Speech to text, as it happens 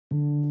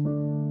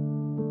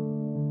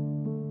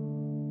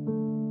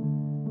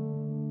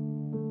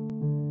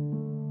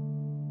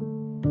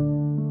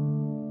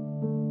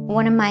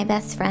One of my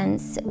best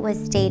friends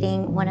was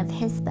dating one of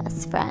his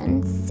best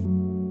friends,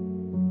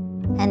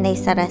 and they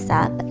set us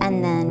up,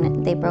 and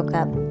then they broke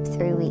up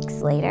 3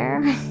 weeks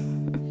later.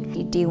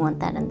 You do want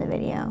that in the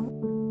video.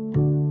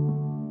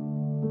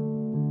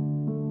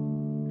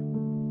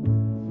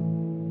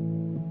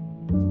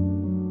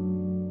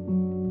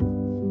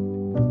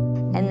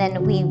 And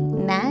then we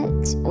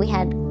met, we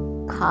had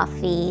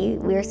coffee.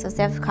 We were supposed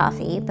to have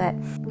coffee, but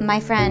my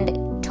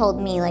friend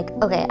told me, like,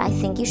 okay, I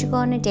think you should go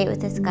on a date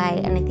with this guy,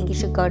 and I think you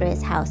should go to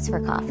his house for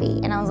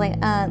coffee. And I was like,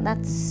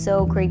 that's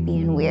so creepy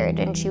and weird.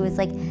 And she was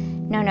like,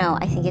 no,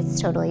 I think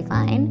it's totally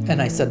fine. And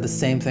I said the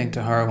same thing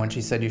to her when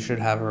she said you should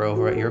have her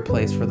over at your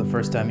place for the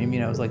first time.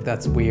 I was like,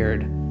 that's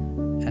weird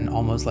and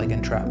almost like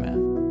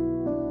entrapment.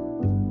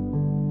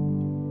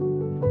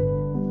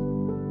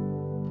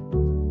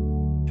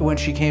 When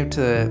she came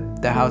to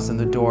the house and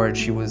the door,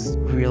 she was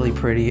really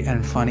pretty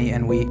and funny,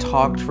 and we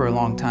talked for a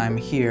long time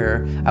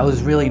here. I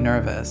was really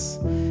nervous,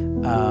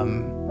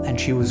 and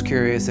she was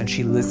curious, and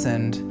she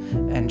listened,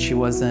 and she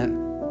wasn't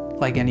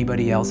like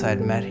anybody else I had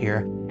met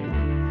here.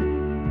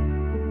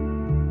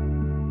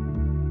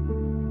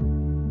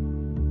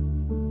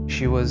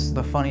 She was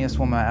the funniest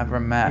woman I ever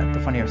met, the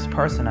funniest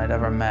person I'd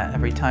ever met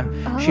every time.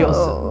 Oh. She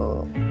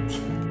also...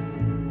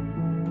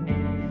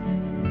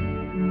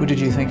 Who did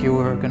you think you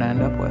were going to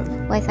end up with?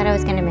 Well, I thought I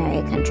was going to marry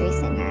a country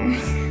singer.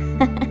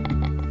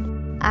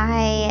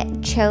 I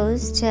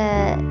chose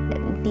to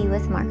be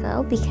with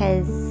Marco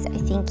because I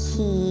think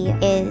he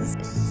is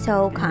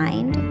so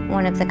kind.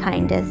 One of the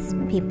kindest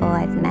people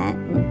I've met,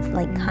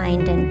 like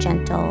kind and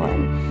gentle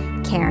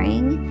and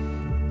caring,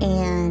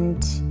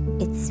 and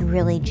it's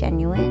really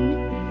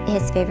genuine.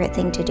 His favorite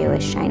thing to do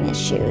is shine his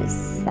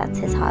shoes. That's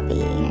his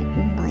hobby.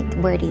 Like,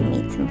 where do you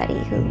meet somebody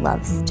who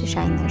loves to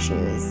shine their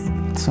shoes?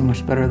 It's so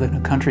much better than a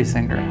country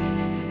singer.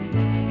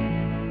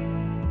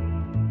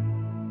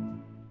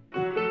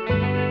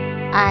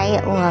 I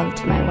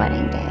loved my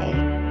wedding day.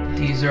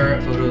 These are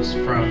photos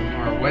from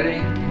our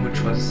wedding,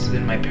 which was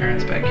in my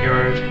parents'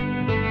 backyard.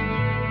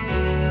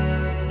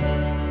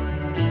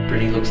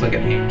 Brittany looks like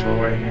an angel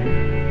right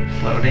here,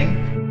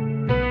 floating.